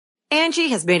Angie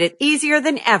has made it easier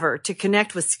than ever to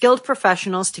connect with skilled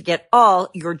professionals to get all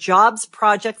your jobs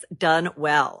projects done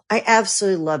well. I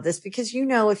absolutely love this because,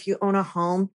 if you own a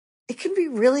home, it can be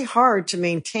really hard to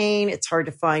maintain. It's hard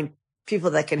to find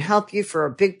people that can help you for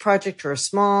a big project or a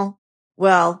small.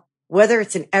 Well, whether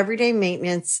it's in everyday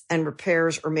maintenance and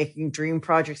repairs or making dream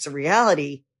projects a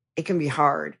reality, it can be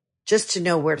hard just to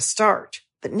know where to start.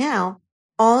 But now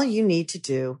all you need to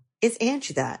do is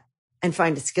Angie that and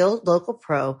find a skilled local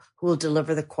pro who will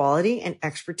deliver the quality and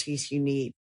expertise you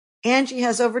need. Angie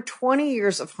has over 20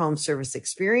 years of home service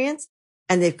experience,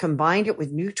 and they've combined it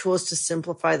with new tools to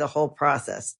simplify the whole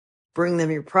process. Bring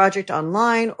them your project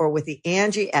online or with the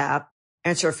Angie app,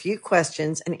 answer a few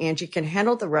questions, and Angie can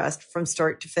handle the rest from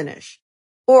start to finish.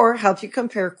 Or help you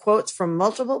compare quotes from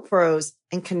multiple pros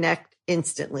and connect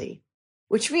instantly,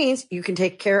 which means you can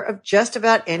take care of just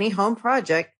about any home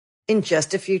project in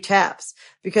just a few taps.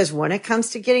 Because when it comes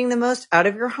to getting the most out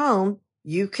of your home,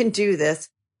 you can do this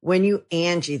when you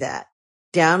Angie that.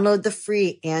 Download the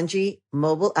free Angie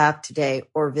mobile app today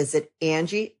or visit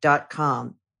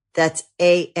Angie.com. That's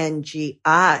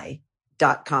ANGI.com.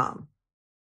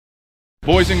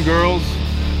 Boys and girls,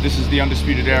 this is the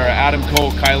Undisputed Era. Adam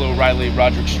Cole, Kyle O'Reilly,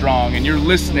 Roderick Strong, and you're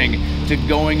listening to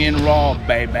Going In Raw,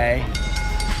 baby.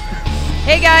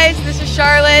 Hey guys, this is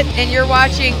Charlotte, and you're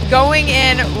watching Going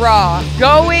In Raw.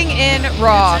 Going In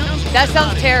Raw. That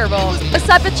sounds terrible. What's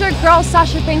up? It's your girl,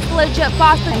 Sasha Banks, the Legit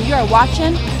Boss, and you are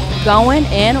watching Going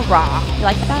In Raw. You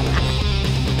like that?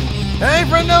 Hey,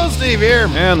 friendo, Steve here.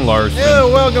 And Larson. Yeah,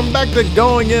 welcome back to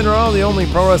Going In Raw, the only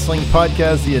pro wrestling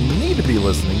podcast you need to be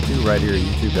listening to right here at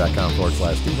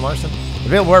youtube.com/Steve Larson.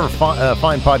 Available wherever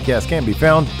fine podcasts can be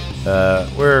found.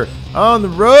 We're on the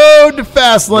road to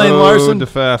Fastlane, Larson. Road to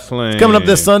Fastlane. Coming up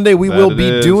this Sunday, we will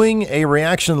be doing a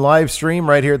reaction live stream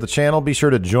right here at the channel. Be sure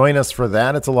to join us for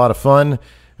that. It's a lot of fun.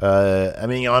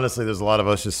 Honestly, there's a lot of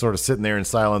us just sort of sitting there in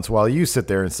silence while you sit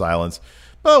there in silence.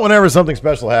 But whenever something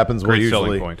special happens,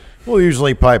 we'll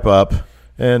usually pipe up.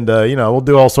 And, we'll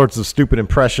do all sorts of stupid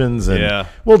impressions. And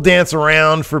we'll dance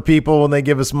around for people when they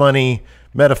give us money.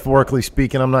 Metaphorically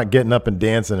speaking, I'm not getting up and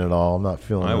dancing at all. I'm not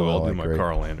feeling it. I will do my great.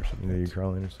 Carl Anderson. You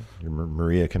Carl Anderson? Your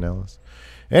Maria Kanellis?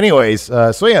 Anyways,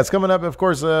 it's coming up. Of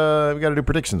course, we got to do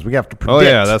predictions. We have to predict. Oh,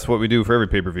 yeah, that's what we do for every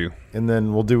pay-per-view. And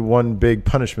then we'll do one big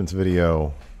punishments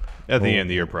video. At the end of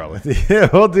the year, probably. Yeah,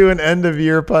 we'll do an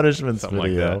end-of-year punishments video.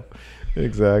 Something like that.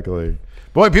 Exactly.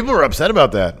 Boy, people are upset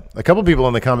about that. A couple people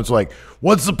in the comments were like,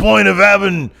 what's the point of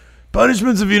having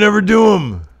punishments if you never do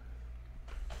them?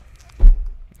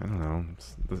 I don't know.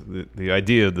 The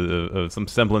idea of some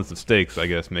semblance of stakes, I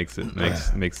guess, makes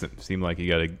it seem like you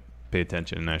got to pay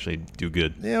attention and actually do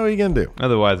good. Yeah, what are you gonna do?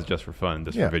 Otherwise, it's just for fun,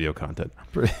 just for video content.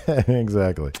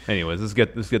 Exactly. Anyways, let's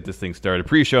get this thing started.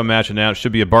 Pre-show match announced.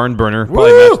 Should be a barn burner.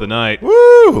 Probably match of the night.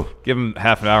 Woo! Give him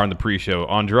half an hour on the pre-show.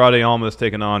 Andrade Almas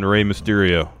taking on Rey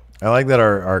Mysterio. I like that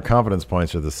our confidence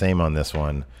points are the same on this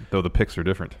one. Though the picks are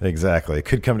different. Exactly. It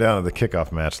could come down to the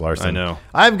kickoff match, Larson. I know.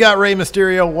 I've got Rey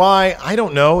Mysterio. Why? I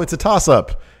don't know. It's a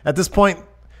toss-up. At this point,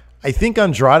 I think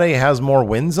Andrade has more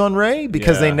wins on Rey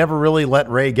because they never really let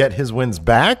Rey get his wins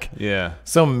back. Yeah.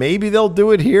 So maybe they'll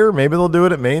do it here. Maybe they'll do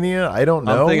it at Mania. I don't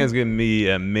know. I'm thinking it's going to be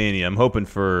at Mania. I'm hoping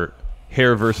for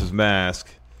hair versus mask.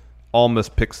 Almas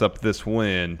picks up this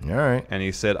win. All right. And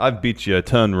he said, I've beat you a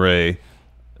ton, Rey,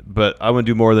 but I want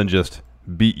to do more than just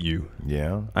beat you.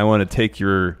 Yeah. I want to take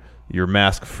your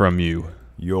mask from you.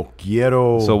 Yo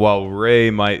quiero. So while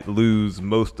Rey might lose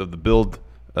most of the build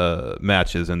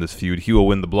matches in this feud, he will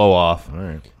win the blow-off. All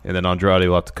right. And then Andrade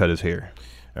will have to cut his hair.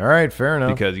 All right, fair enough.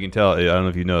 Because you can tell, I don't know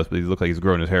if you noticed, but he looks like he's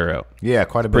growing his hair out. Yeah,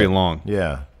 quite a bit. Pretty long.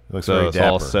 Yeah. Looks so very it's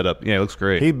dapper. all set up. Yeah, it looks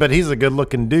great. But he's a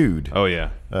good-looking dude. Oh, yeah.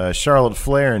 Charlotte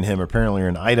Flair and him apparently are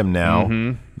an item now.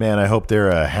 Mm-hmm. Man, I hope they're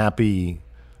a happy,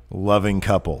 loving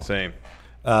couple. Same.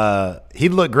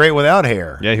 He'd look great without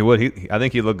hair. Yeah, he would. I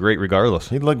think he'd look great regardless.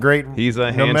 He'd look great He's a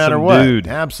no handsome matter what. dude.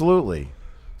 Absolutely.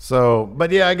 So,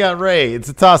 but yeah, I got Rey. It's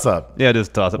a toss-up. Yeah, it is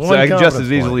a toss-up. So I can just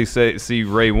as easily see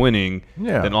Rey winning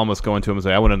than almost going to him and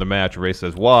say, I want another match. Rey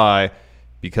says, why?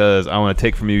 Because I want to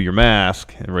take from you your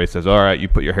mask. And Rey says, all right, you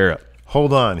put your hair up.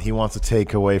 Hold on. He wants to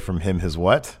take away from him his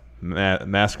what?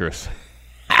 Mascaras.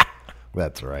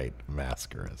 That's right.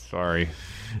 Mascaras. Sorry.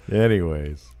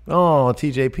 Anyways. Oh,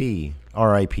 TJP.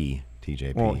 R.I.P.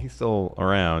 TJP. Well, he's still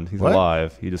around. He's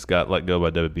alive. He just got let go by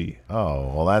WWE.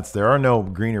 Oh, well, there are no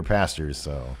greener pastures,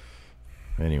 so.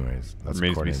 Anyways, that's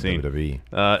remains to be seen.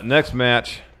 WWE. Next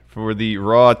match for the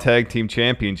Raw Tag Team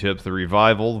Championships, the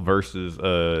Revival versus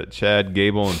Chad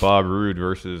Gable and Bob Roode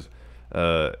versus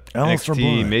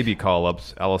NXT, maybe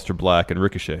call-ups, Aleister Black and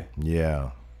Ricochet.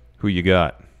 Yeah. Who you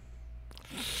got?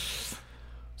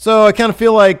 So I kind of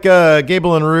feel like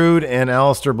Gable and Rude and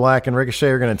Aleister Black and Ricochet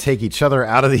are going to take each other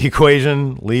out of the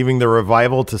equation, leaving the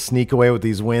Revival to sneak away with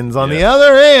these wins. On the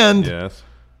other hand,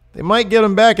 they might get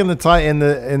them back in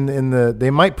the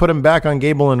they might put them back on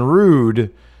Gable and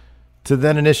Rude to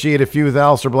then initiate a feud with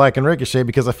Aleister Black and Ricochet,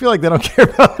 because I feel like they don't care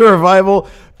about the Revival.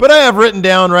 But I have written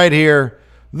down right here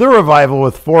the Revival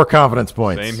with 4 confidence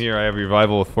points. Same here. I have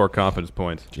Revival with 4 confidence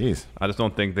points. Jeez, I just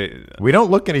don't think they. We don't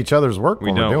look at each other's work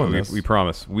when we're doing this. We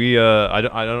promise. We I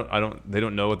don't. They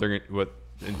don't know what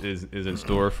is in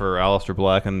store for Aleister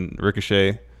Black and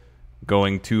Ricochet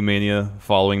going to Mania,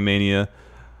 following Mania.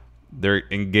 They're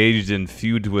engaged in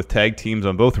feuds with tag teams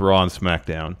on both Raw and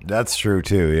SmackDown. That's true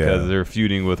too. Yeah, because they're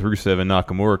feuding with Rusev and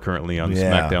Nakamura currently on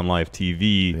SmackDown Live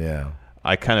TV. Yeah,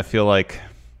 I kind of feel like.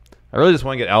 I really just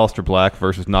want to get Aleister Black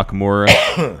versus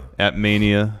Nakamura at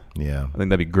Mania. Yeah. I think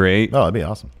that'd be great. Oh, that'd be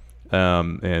awesome.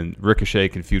 And Ricochet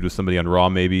can feud with somebody on Raw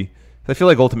maybe. I feel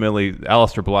like ultimately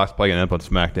Aleister Black's probably going to end up on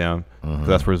SmackDown, because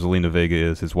that's where Zelina Vega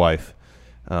is, his wife.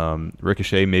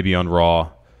 Ricochet maybe on Raw.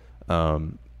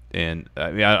 And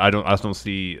I mean, I just don't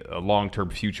see a long-term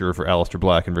future for Aleister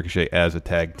Black and Ricochet as a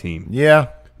tag team. Yeah.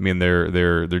 I mean,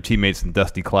 they're teammates in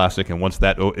Dusty Classic, and once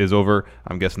that is over,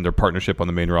 I'm guessing their partnership on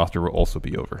the main roster will also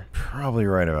be over. Probably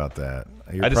right about that.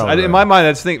 In my mind,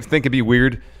 I just think it'd be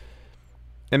weird,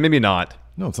 and maybe not.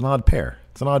 No, it's an odd pair.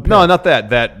 No, not that.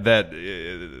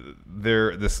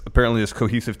 They're this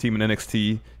cohesive team in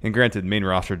NXT, and granted, main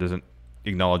roster doesn't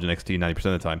acknowledge NXT 90% of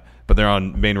the time, but they're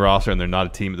on main roster and they're not a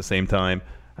team at the same time.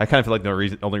 I kind of feel like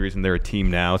the only reason they're a team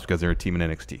now is because they're a team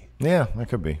in NXT. Yeah, that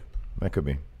could be.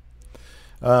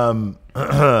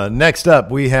 Next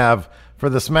up, we have for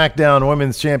the SmackDown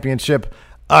Women's Championship,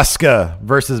 Asuka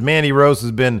versus Mandy Rose,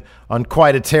 who's been on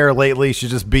quite a tear lately. She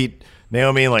just beat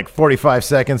Naomi in like 45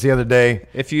 seconds the other day.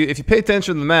 If you pay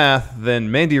attention to the math,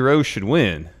 then Mandy Rose should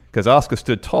win, because Asuka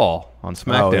stood tall on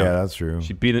SmackDown. Oh yeah, that's true.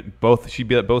 She beat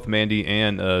both Mandy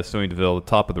and Sonya Deville at the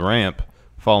top of the ramp,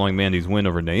 following Mandy's win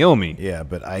over Naomi. Yeah,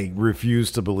 but I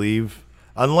refuse to believe,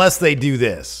 unless they do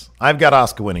this. I've got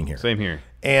Asuka winning here. Same here.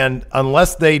 And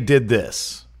unless they did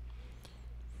this,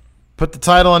 put the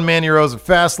title on Mandy Rose at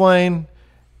Fastlane,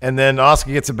 and then Asuka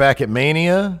gets it back at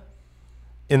Mania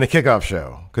in the kickoff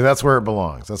show, because that's where it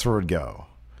belongs. That's where it would go.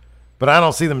 But I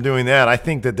don't see them doing that. I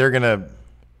think that they're going to,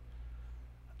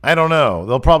 I don't know.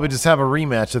 They'll probably just have a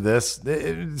rematch of this.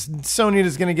 Sonya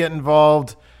is going to get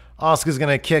involved. Asuka's going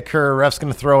to kick her. Ref's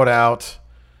going to throw it out.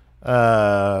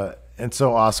 And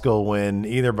so Asuka will win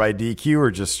either by DQ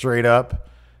or just straight up.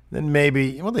 Then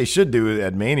maybe what they should do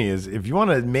at Mania is, if you want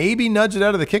to maybe nudge it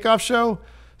out of the kickoff show,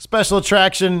 special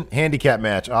attraction handicap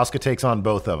match. Asuka takes on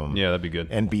both of them. Yeah, that'd be good.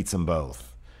 And beats them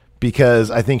both, because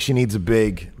I think she needs a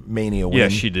big Mania win. Yeah,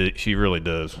 she did. She really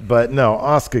does. But no,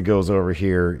 Asuka goes over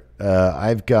here.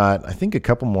 I've got, I think, a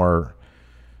couple more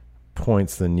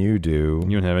points than you do.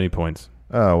 You don't have any points.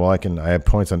 Oh, well, I have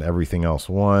points on everything else.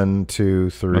 1,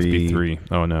 2, 3. Must be 3.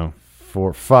 Oh, no.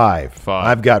 4, 5. 5.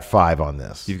 I've got 5 on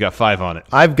this. You've got 5 on it.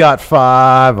 I've got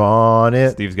 5 on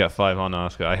it. Steve's got 5 on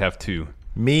Asuka. I have 2.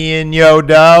 Me and Yo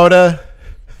Daughter.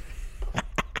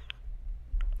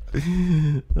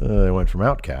 I went from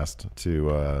Outcast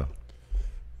to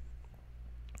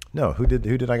no. Who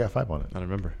did I got 5 on it? I don't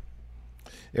remember.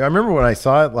 Yeah, I remember when I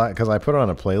saw it, because I put it on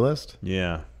a playlist.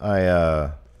 Yeah.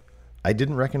 I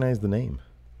didn't recognize the name,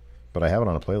 but I have it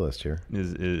on a playlist here.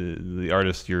 Is the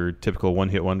artist your typical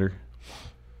one-hit wonder?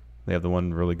 They have the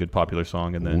one really good popular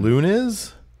song, and then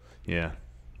Luniz? Yeah.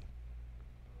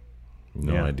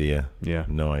 No idea. Yeah.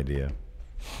 No idea.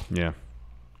 Yeah.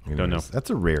 Anyways, don't know.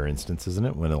 That's a rare instance, isn't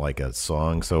it? When like a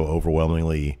song so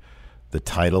overwhelmingly, the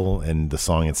title and the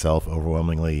song itself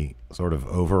overwhelmingly sort of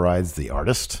overrides the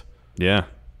artist. Yeah.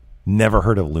 Never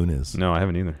heard of Luniz. No, I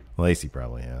haven't either. Lacey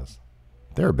probably has.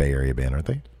 They're a Bay Area band, aren't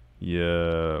they?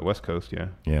 Yeah, West Coast, yeah.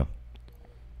 Yeah.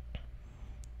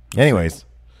 Anyways,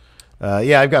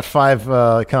 I've got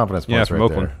 5 confidence points right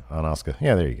Oakland. there on Asuka.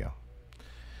 Yeah, there you go.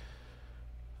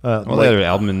 They had an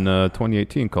album in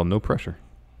 2018 called No Pressure.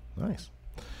 Nice.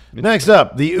 Next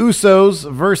up, the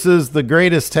Usos versus the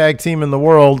greatest tag team in the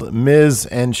world, Miz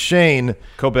and Shane.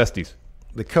 Co-besties.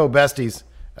 The co-besties.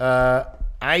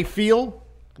 I feel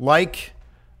like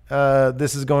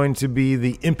this is going to be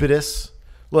the impetus.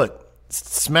 Look,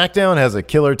 SmackDown has a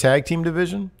killer tag team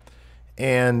division,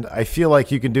 and I feel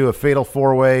like you can do a fatal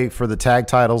 4-way for the tag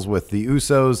titles with the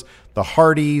Usos, the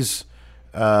Hardys,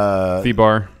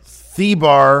 T-Bar,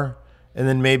 and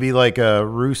then maybe like a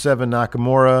Rusev and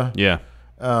Nakamura. Yeah.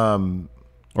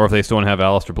 Or if they still want to have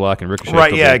Aleister Black and Ricochet.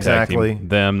 Right, yeah, exactly.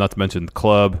 Them, not to mention the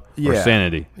Club or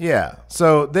Sanity. Yeah.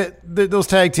 So those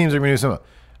tag teams are going to do something.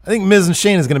 I think Miz and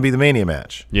Shane is going to be the Mania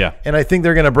match. Yeah. And I think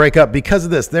they're going to break up because of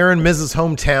this. They're in Miz's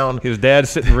hometown. His dad's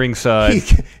sitting ringside.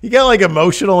 He got like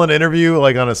emotional in an interview,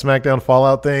 like on a SmackDown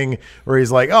Fallout thing, where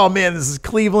he's like, "Oh man, this is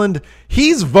Cleveland."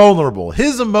 He's vulnerable.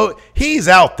 He's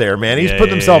out there, man. He's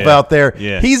putting himself out there.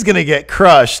 Yeah. He's going to get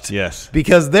crushed. Yes.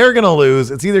 Because they're going to lose.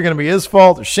 It's either going to be his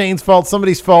fault or Shane's fault,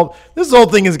 somebody's fault. This whole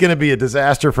thing is going to be a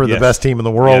disaster for the best team in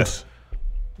the world. Yes.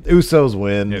 Usos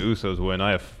win. Yeah, Usos win.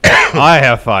 I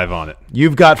have 5 on it.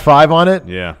 You've got 5 on it?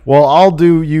 Yeah. Well, I'll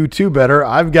do you 2 better.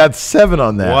 I've got 7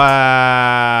 on that.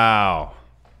 Wow.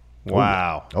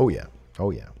 Oh, yeah.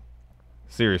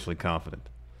 Seriously confident.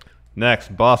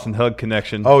 Next, Boston Hug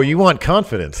Connection. Oh, you want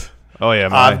confidence? Oh, yeah.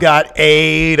 I've got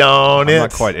 8 on it. I'm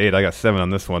not quite 8. I got 7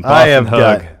 on this one. I have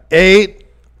Hug. got 8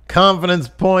 confidence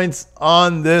points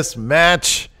on this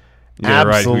match. Yeah,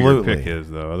 Absolutely. right. Who your pick is,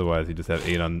 though. Otherwise, you just have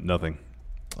 8 on nothing.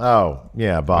 Oh,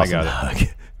 yeah, Boston I got Hug.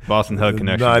 it. Boston Hug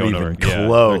Connection Not going even over.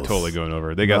 close. Yeah, they're totally going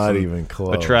over. They got Not some even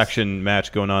close. attraction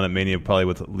match going on at Mania, probably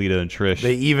with Lita and Trish.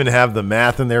 They even have the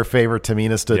math in their favor.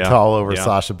 Tamina stood tall over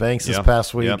Sasha Banks this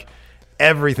past week. Yep.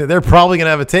 Everything. They're probably going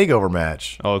to have a takeover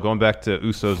match. Oh, going back to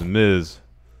Usos and Miz.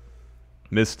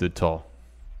 Miz stood tall.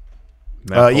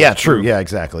 Yeah, true. Yeah,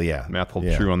 exactly. Yeah. Math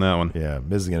holds true on that one. Yeah,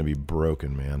 Miz is going to be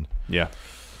broken, man. Yeah.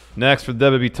 Next for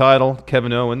the WWE title,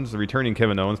 Kevin Owens, the returning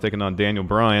Kevin Owens, taking on Daniel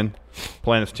Bryan,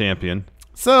 Planet's champion.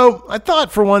 So I thought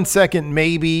for 1 second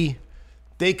maybe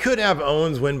they could have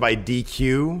Owens win by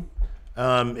DQ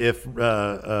if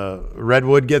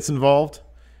Redwood gets involved.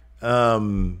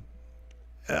 On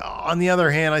the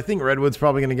other hand, I think Redwood's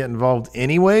probably going to get involved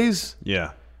anyways.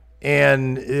 Yeah.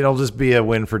 And it'll just be a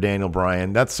win for Daniel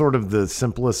Bryan. That's sort of the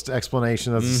simplest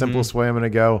explanation. That's the simplest way I'm going to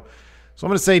go. So I'm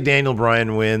going to say Daniel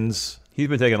Bryan wins. He's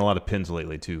been taking a lot of pins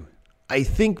lately, too. I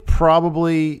think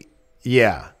probably,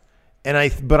 yeah.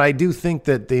 But I do think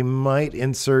that they might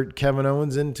insert Kevin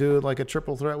Owens into like a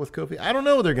triple threat with Kofi. I don't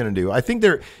know what they're going to do. I think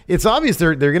it's obvious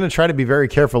they're going to try to be very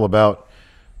careful about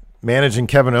managing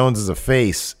Kevin Owens as a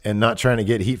face and not trying to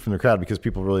get heat from the crowd because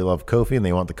people really love Kofi and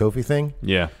they want the Kofi thing.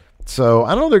 Yeah. So I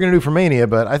don't know what they're going to do for Mania,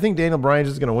 but I think Daniel Bryan's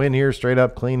just going to win here straight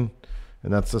up, clean,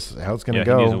 and that's just how it's going to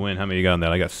go. He needs a win. How many you got on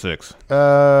that? I got 6.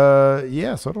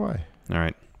 Yeah, so do I. All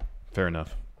right. Fair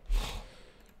enough.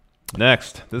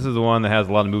 Next, this is the one that has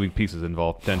a lot of moving pieces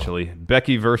involved, potentially.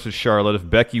 Becky versus Charlotte. If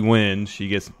Becky wins, she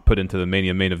gets put into the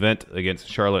Mania main event against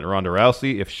Charlotte and Ronda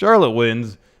Rousey. If Charlotte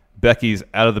wins, Becky's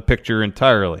out of the picture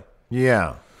entirely.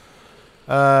 Yeah.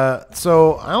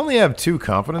 So I only have 2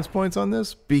 confidence points on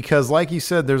this because, like you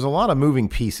said, there's a lot of moving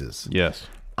pieces. Yes.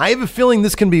 I have a feeling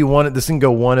this can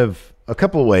go one of a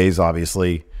couple of ways,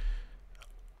 obviously.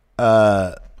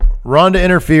 Ronda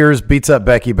interferes, beats up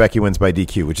Becky. Becky wins by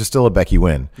DQ, which is still a Becky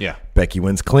win. Yeah. Becky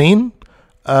wins clean.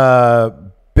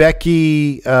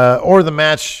 Becky or the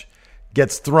match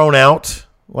gets thrown out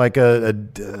like I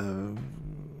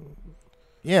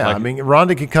mean,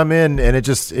 Ronda could come in and it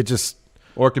just.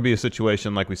 Or it could be a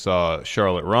situation like we saw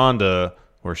Charlotte Ronda,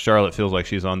 where Charlotte feels like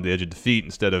she's on the edge of defeat.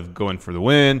 Instead of going for the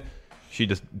win, she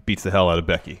just beats the hell out of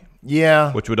Becky.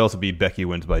 Yeah. Which would also be Becky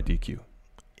wins by DQ.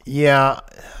 Yeah,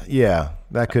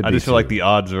 that could be. I just feel like the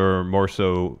odds are more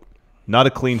so not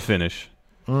a clean finish.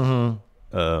 Mm-hmm.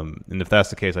 And if that's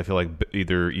the case, I feel like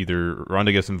either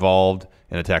Ronda gets involved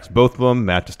and attacks both of them,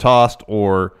 match is tossed,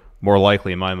 or more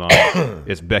likely in my mind,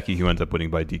 it's Becky who ends up winning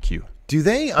by DQ. Do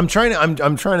they? I'm trying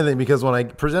to think because when I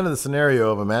presented the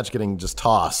scenario of a match getting just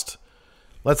tossed,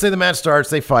 let's say the match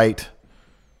starts, they fight,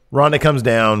 Ronda comes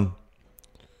down,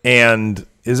 and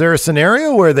is there a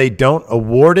scenario where they don't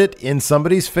award it in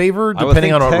somebody's favor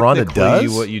depending on what Ronda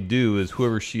does? What you do is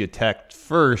whoever she attacked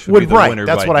first would be the winner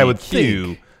that's by what DQ, I would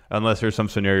think. Unless there's some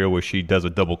scenario where she does a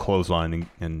double clothesline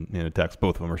and attacks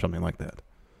both of them or something like that.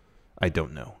 I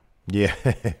don't know. Yeah,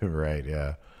 right,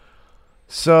 yeah.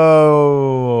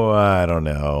 So, I don't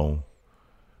know.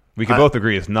 We can both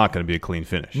agree it's not going to be a clean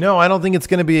finish. No, I don't think it's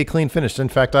going to be a clean finish. In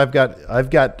fact,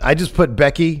 I just put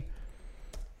Becky,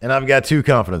 and I've got 2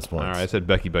 confidence points. All right, I said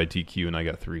Becky by DQ, and I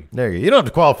got 3. There you go. You don't have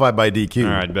to qualify by DQ.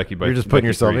 All right, Becky by DQ. You're just putting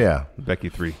yourself, 3. yeah. Becky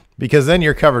 3. Because then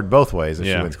you're covered both ways if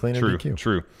she wins clean true, or DQ.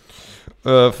 True.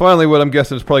 Finally, what I'm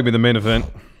guessing is probably be the main event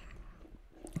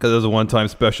because it was a one-time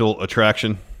special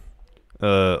attraction.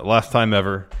 Last time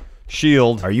ever.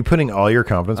 Shield. Are you putting all your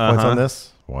confidence points on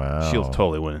this? Wow. Shield's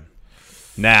totally winning.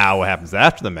 Now, what happens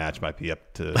after the match might be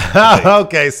up to.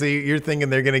 Okay, so you're thinking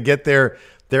they're going to get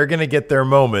their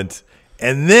moment,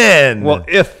 and then. Well,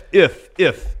 if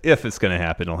it's going to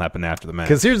happen, it'll happen after the match.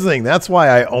 Because here's the thing. That's why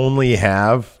I only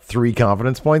have 3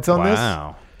 confidence points on this.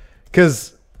 Wow.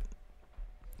 Because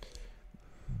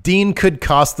Dean could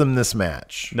cost them this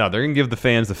match. No, they're going to give the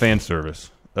fans the fan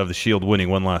service of the Shield winning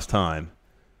one last time.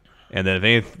 And then if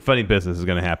any funny business is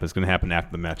going to happen, it's going to happen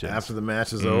after the match ends. After the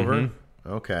match is over?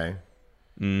 Okay.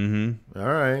 Mm-hmm.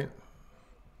 All right.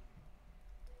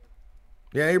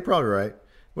 Yeah, you're probably right.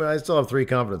 Well, I still have 3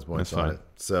 confidence points That's on fine. it.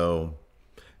 So,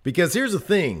 because here's the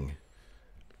thing.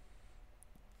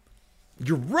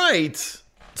 You're right.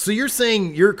 So you're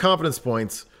saying your confidence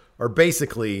points are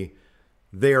basically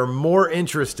they are more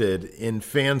interested in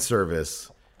fan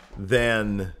service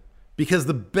than because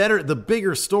the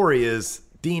bigger story is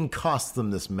Dean cost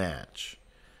them this match.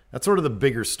 That's sort of the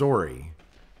bigger story.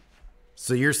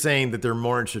 So you're saying that they're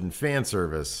more interested in fan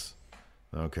service,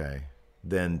 okay,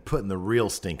 than putting the real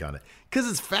stink on it. Because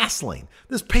it's Fastlane.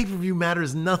 This pay-per-view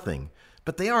matters nothing.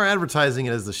 But they are advertising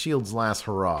it as the Shield's last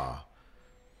hurrah.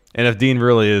 And if Dean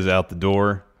really is out the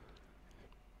door,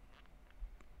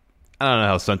 I don't know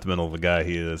how sentimental of a guy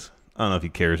he is. I don't know if he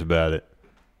cares about it.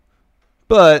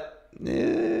 But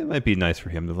it might be nice for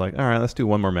him to like, all right, let's do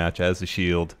one more match as the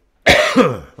Shield.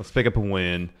 Let's pick up a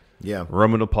win. Yeah.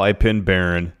 Roman will probably pin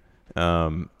Baron.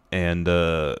 And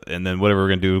then whatever we're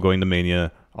going to do going to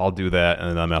Mania, I'll do that, and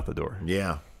then I'm out the door.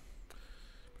 Yeah.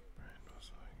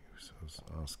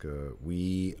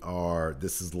 Asuka,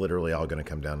 this is literally all going to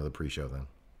come down to the pre-show then.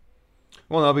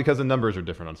 Well, no, because the numbers are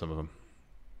different on some of them.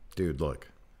 Dude, look.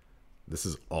 This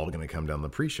is all going to come down to the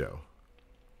pre-show.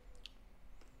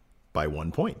 By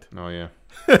 1 point. Oh, yeah.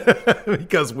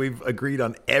 Because we've agreed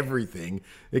on everything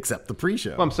except the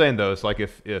pre-show. Well, I'm saying, though, it's like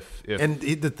if and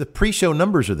the pre-show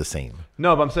numbers are the same.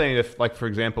 No, but I'm saying if, like, for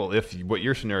example, if what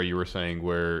your scenario you were saying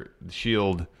where the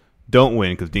Shield don't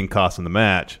win because Dean costs them the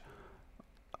match,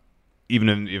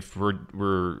 even if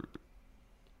we're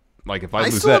like, if I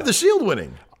lose still have the Shield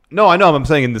winning. No, I know. I'm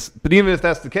saying in this, but even if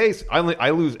that's the case, I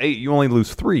lose 8. You only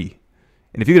lose 3,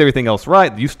 and if you get everything else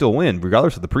right, you still win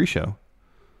regardless of the pre-show.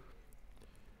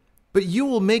 But you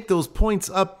will make those points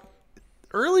up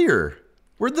earlier.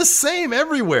 We're the same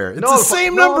everywhere. It's the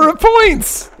same number of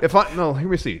points. Let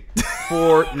me see.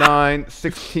 4, 9,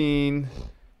 16,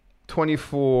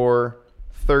 24,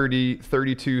 30,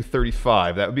 32,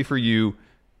 35. That would be for you.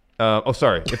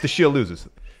 If the Shield loses,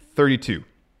 32.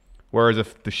 Whereas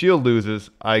if the Shield loses,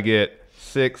 I get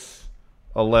 6,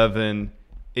 11,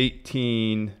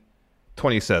 18,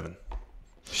 27.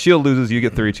 Shield loses, you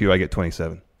get 32, I get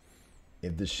 27.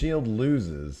 If the Shield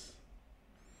loses,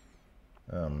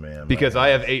 oh man! Because I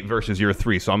have 8 versus your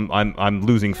 3, so I'm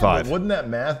losing 5. Wouldn't that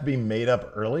math be made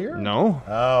up earlier? No.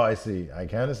 Oh, I see. I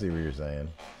kind of see what you're saying.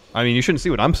 I mean, you shouldn't see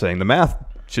what I'm saying. The math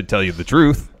should tell you the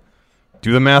truth.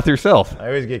 Do the math yourself. I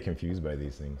always get confused by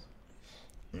these things.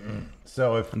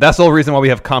 So if that's the whole reason why we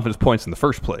have confidence points in the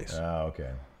first place. Oh, okay.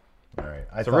 All right.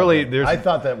 I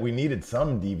thought that we needed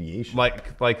some deviation.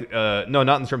 No,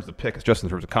 not in terms of pick. It's just in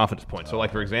terms of confidence points. So,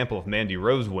 like, for example, if Mandy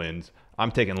Rose wins,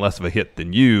 I'm taking less of a hit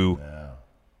than you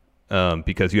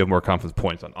because you have more confidence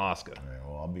points on Asuka. All right,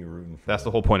 well, I'll be rooting for That's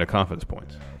the whole point of confidence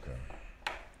points. Yeah, okay.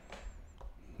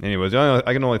 Anyways, I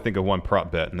can only think of one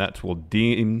prop bet, and that's will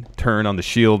Dean turn on the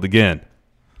Shield again?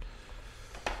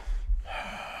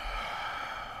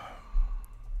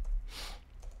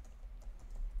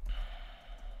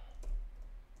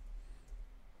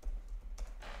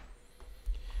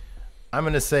 I'm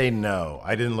going to say no.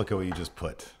 I didn't look at what you just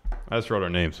put. I just wrote our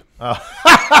names. I'm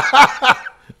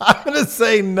going to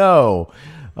say no.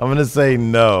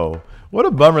 What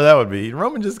a bummer that would be.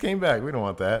 Roman just came back. We don't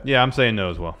want that. Yeah, I'm saying no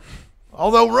as well.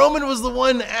 Although Roman was the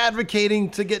one advocating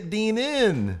to get Dean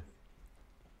in.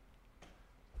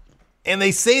 And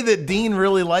they say that Dean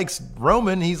really likes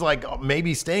Roman. He's like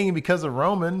maybe staying because of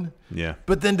Roman. Yeah.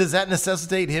 But then does that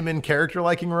necessitate him in character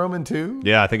liking Roman too?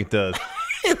 Yeah, I think it does.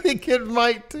 I think it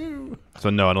might too.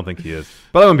 So no, I don't think he is.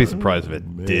 But I wouldn't be surprised if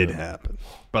it did happen.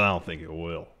 But I don't think it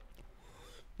will.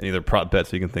 Any other prop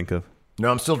bets you can think of? No,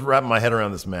 I'm still wrapping my head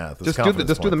around this math. Just do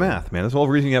the math, man. That's the whole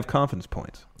reason you have confidence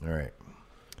points. All right.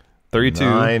 32.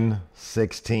 9,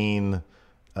 16,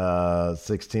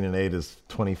 16 and 8 is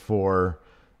 24,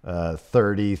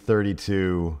 30,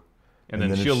 32. And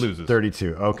then Shield loses.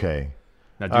 32. Okay.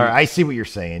 Now, all right, I see what you're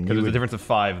saying. Because there's a difference of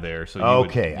 5 there, so you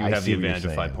have the advantage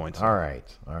of 5 points. All right.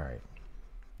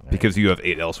 Because you have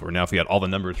 8 elsewhere. Now, if you had all the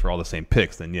numbers for all the same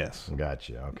picks, then yes.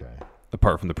 Gotcha. Okay.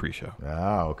 Apart from the pre-show.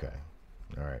 Ah, okay.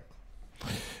 All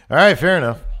right. Fair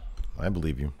enough. I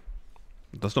believe you.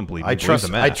 Just don't believe me. I trust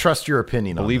the math. I trust your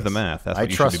opinion on this. Believe the math. That's what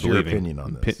you trust should be your believing. opinion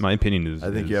on this. My opinion is...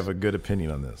 I think you have a good opinion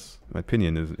on this. My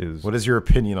opinion is... What is your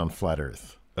opinion on flat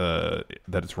Earth? That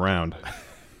it's round.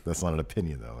 That's not an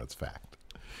opinion, though. That's fact.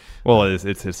 Well, it's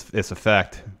a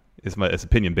fact. It's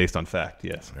opinion based on fact,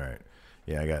 yes. All right.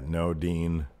 Yeah, I got no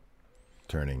Dean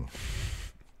turning.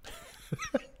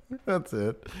 That's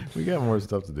it. We got more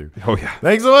stuff to do. Oh, yeah.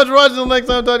 Thanks so much for watching. Until next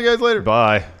time. Talk to you guys later.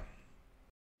 Bye.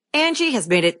 Angie has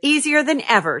made it easier than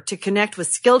ever to connect with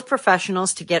skilled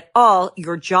professionals to get all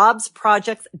your jobs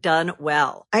projects done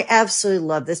well. I absolutely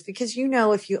love this because, you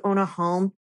know, if you own a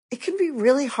home, it can be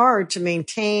really hard to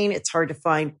maintain. It's hard to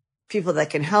find people that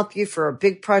can help you for a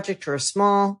big project or a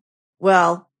small.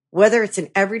 Well, whether it's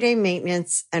in everyday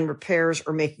maintenance and repairs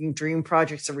or making dream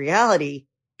projects a reality,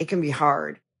 it can be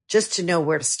hard just to know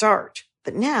where to start.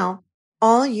 But now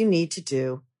all you need to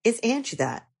do is Angie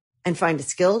that and find a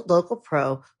skilled local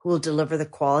pro who will deliver the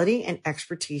quality and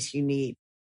expertise you need.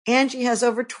 Angie has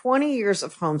over 20 years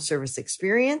of home service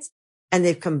experience, and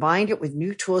they've combined it with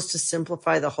new tools to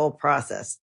simplify the whole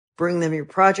process. Bring them your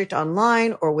project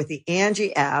online or with the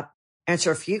Angie app,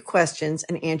 answer a few questions,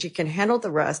 and Angie can handle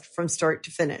the rest from start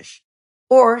to finish.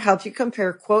 Or help you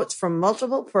compare quotes from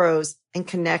multiple pros and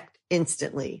connect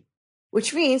instantly,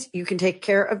 which means you can take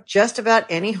care of just about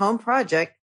any home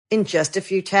project in just a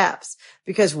few taps.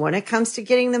 Because when it comes to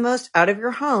getting the most out of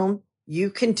your home, you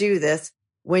can do this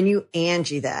when you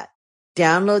Angie that.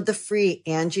 Download the free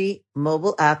Angie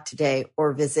mobile app today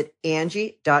or visit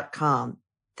Angie.com.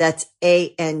 That's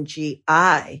ANGI.com.